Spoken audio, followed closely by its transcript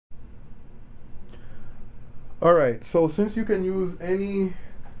All right, so since you can use any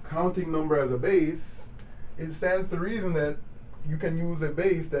counting number as a base, it stands to reason that you can use a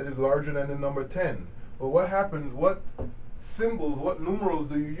base that is larger than the number 10. But what happens, what symbols, what numerals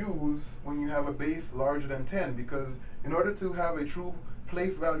do you use when you have a base larger than 10? Because in order to have a true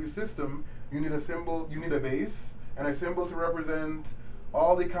place value system, you need a symbol, you need a base, and a symbol to represent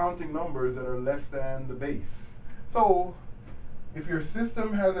all the counting numbers that are less than the base. So if your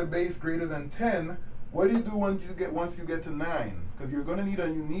system has a base greater than 10, what do you do once you get to 9? Because you're going to need a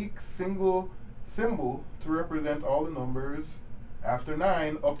unique single symbol to represent all the numbers after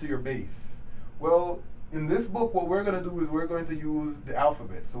 9 up to your base. Well, in this book, what we're going to do is we're going to use the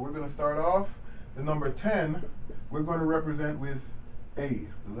alphabet. So we're going to start off the number 10, we're going to represent with A,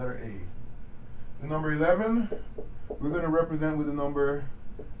 the letter A. The number 11, we're going to represent with the number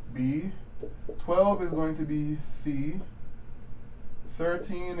B. 12 is going to be C.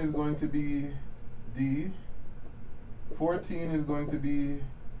 13 is going to be D. 14 is going to be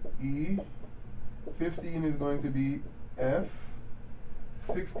E. 15 is going to be F.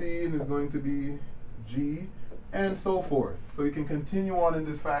 16 is going to be G, and so forth. So you can continue on in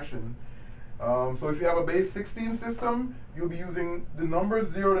this fashion. So if you have a base 16 system, you'll be using the numbers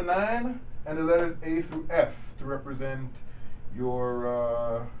 0 to 9 and the letters A through F to represent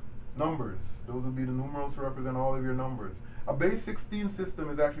your numbers. Those will be the numerals to represent all of your numbers. A base 16 system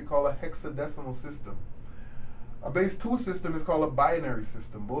is actually called a hexadecimal system. A base 2 system is called a binary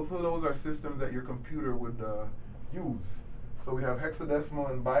system. Both of those are systems that your computer would use. So we have hexadecimal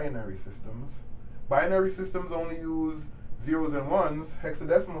and binary systems. Binary systems only use zeros and ones.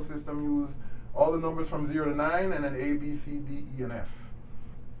 Hexadecimal system use all the numbers from 0 to 9 and then A, B, C, D, E, and F.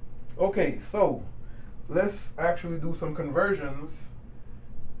 Okay, so let's actually do some conversions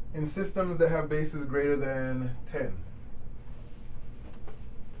in systems that have bases greater than 10.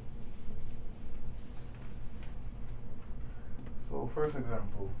 So first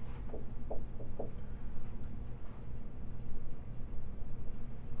example.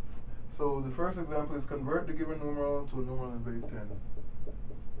 So the first example is convert the given numeral to a numeral in base 10.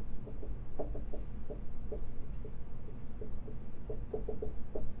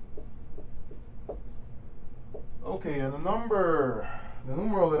 Okay, and the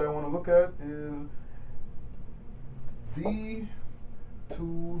numeral that I want to look at is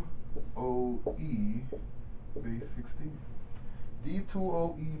D2OE base 16.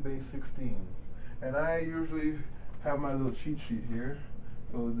 D2OE base 16. And I usually have my little cheat sheet here.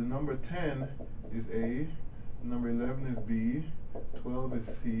 So the number 10 is A, number 11 is B, 12 is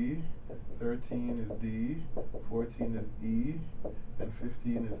C, 13 is D, 14 is E, and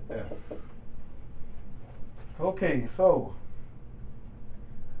 15 is F. Okay, so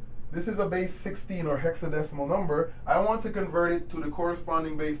this is a base 16 or hexadecimal number. I want to convert it to the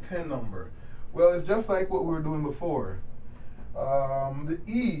corresponding base 10 number. Well, it's just like what we were doing before. The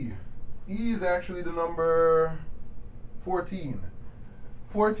E is actually the number 14.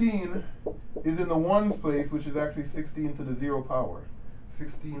 14 is in the ones place, which is actually 16 to the 0 power.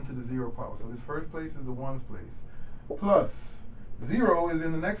 16 to the 0 power. So this first place is the ones place. Plus 0 is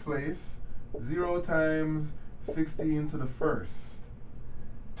in the next place. 0 times 16 to the first.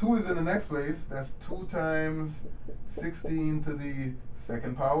 2 is in the next place. That's 2 times 16 to the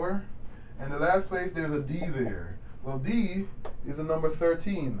second power. And the last place, there's a D there. Well, D is the number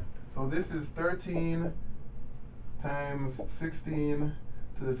 13. So this is 13 times 16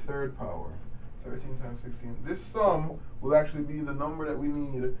 to the third power. 13 times 16. This sum will actually be the number that we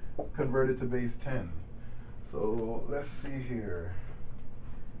need converted to base 10. So let's see here.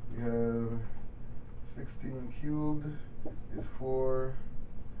 We have 16 cubed is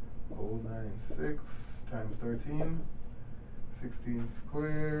 4096 times 13. 16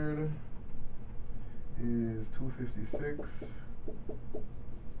 squared is 256.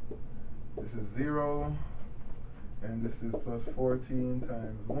 This is 0. And this is plus 14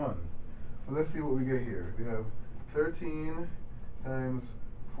 times 1. So let's see what we get here. We have 13 times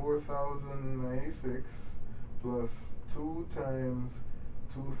 4096 plus 2 times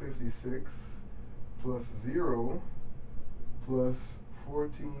 256 plus 0 plus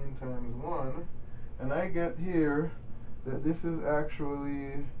 14 times 1. And I get here that this is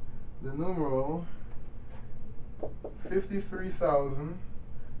actually the numeral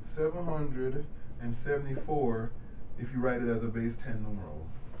 53,774 if you write it as a base 10 numeral.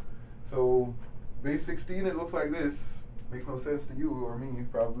 So base 16, it looks like this. Makes no sense to you or me,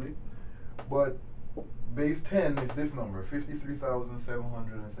 probably. But base 10 is this number,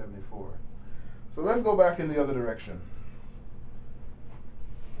 53,774. So let's go back in the other direction.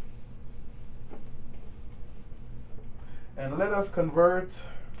 And let us convert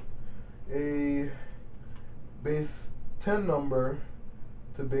a base 10 number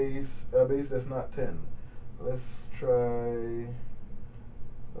to base a base that's not 10. Let's try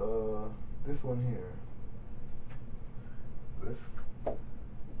this one here. Let's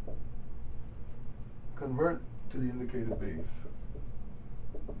convert to the indicated base.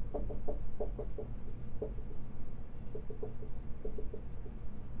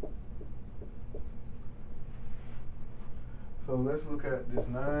 So let's look at this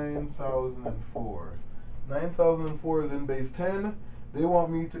 9004. 9004 is in base 10. They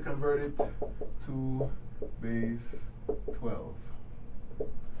want me to convert it to base 12.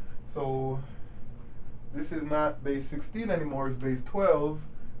 So this is not base 16 anymore, it's base 12.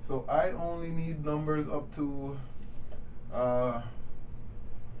 So I only need numbers up to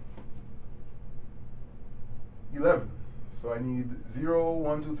 11. So I need 0,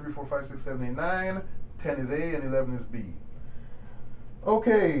 1, 2, 3, 4, 5, 6, 7, 8, 9. 10 is A and 11 is B.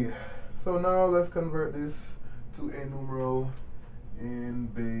 Okay, so now let's convert this to a numeral in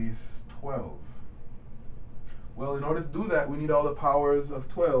base 12. Well, in order to do that, we need all the powers of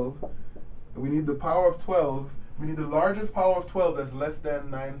 12. We need the power of 12. We need the largest power of 12 that's less than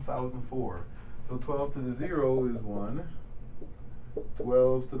 9004. So 12 to the 0 is 1.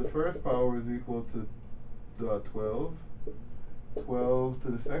 12 to the first power is equal to 12. 12 to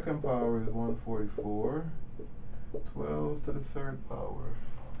the second power is 144. 12 to the third power.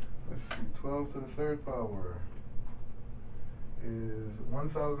 Let's see, 12 to the third power is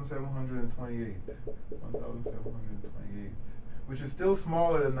 1,728. 1,728, which is still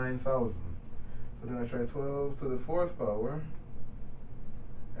smaller than 9,000. So then I try 12 to the fourth power,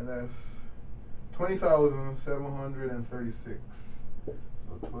 and that's 20,736.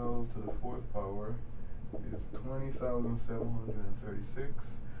 So 12 to the fourth power is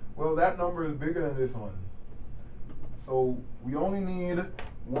 20,736. Well, that number is bigger than this one. So we only need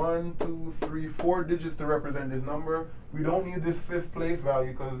 1, 2, 3, 4 digits to represent this number. We don't need this fifth place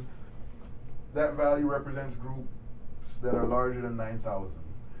value because that value represents groups that are larger than 9,000.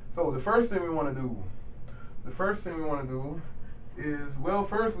 So the first thing we want to do, is, well,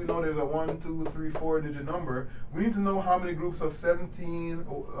 first we know there's a 1, 2, 3, 4 digit number. We need to know how many groups of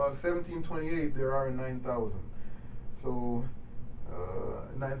 1728 there are in 9,000. So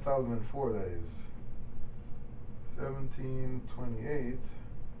 9,004, that is. 1728.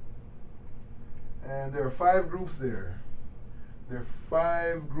 And there are 5 groups there. There are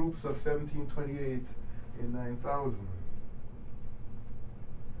 5 groups of 1728 in 9,000.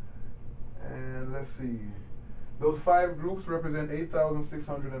 And let's see. Those 5 groups represent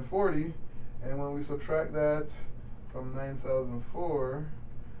 8,640. And when we subtract that from 9,004,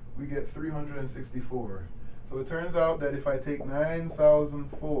 we get 364. So it turns out that if I take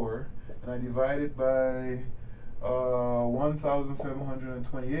 9,004 and I divide it by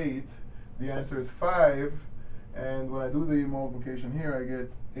 1,728, the answer is 5. And when I do the multiplication here, I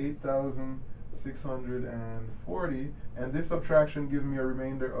get 8,640. And this subtraction gives me a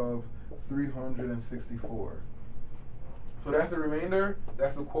remainder of 364. So that's the remainder,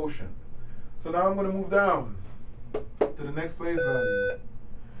 that's the quotient. So now I'm going to move down to the next place value.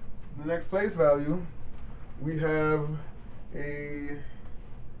 The next place value, we have the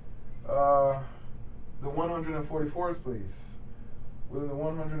 144th place. Within the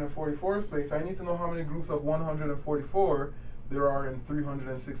 144th place, I need to know how many groups of 144 there are in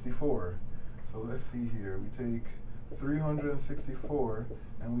 364. So let's see here. We take 364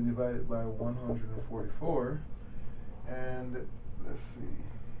 and we divide it by 144. And let's see.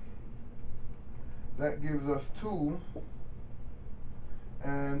 That gives us 2.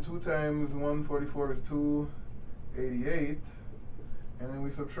 And 2 times 144 is 288. And then we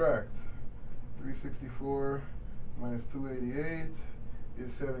subtract. 364 minus 288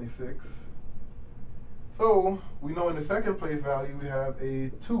 is 76. So we know in the second place value we have a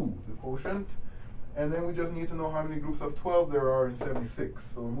 2, the quotient. And then we just need to know how many groups of 12 there are in 76.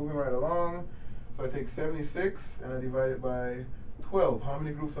 So we're moving right along. So I take 76 and I divide it by 12. How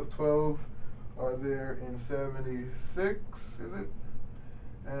many groups of 12 are there in 76, is it?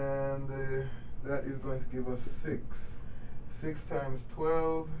 And that is going to give us 6. 6 times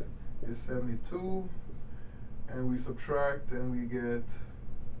 12 is 72. And we subtract and we get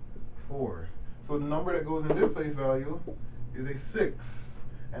 4. So the number that goes in this place value is a 6.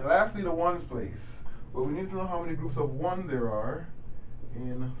 And lastly, the ones place. Well, we need to know how many groups of 1 there are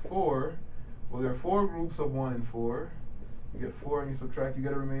in 4. Well, there are 4 groups of 1 in 4. You get 4 and you subtract, you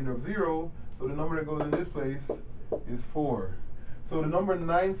get a remainder of 0. So the number that goes in this place is 4. So the number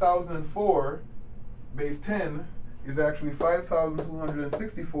 9,004 base 10 is actually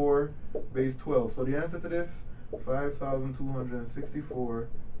 5,264 base 12. So the answer to this, 5,264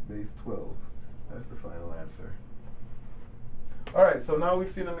 base 12. That's the final answer. All right, so now we've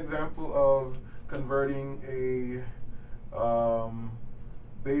seen an example of converting a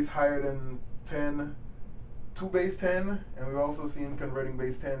base higher than 10 to base 10, and we've also seen converting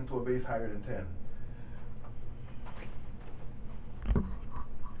base 10 to a base higher than 10.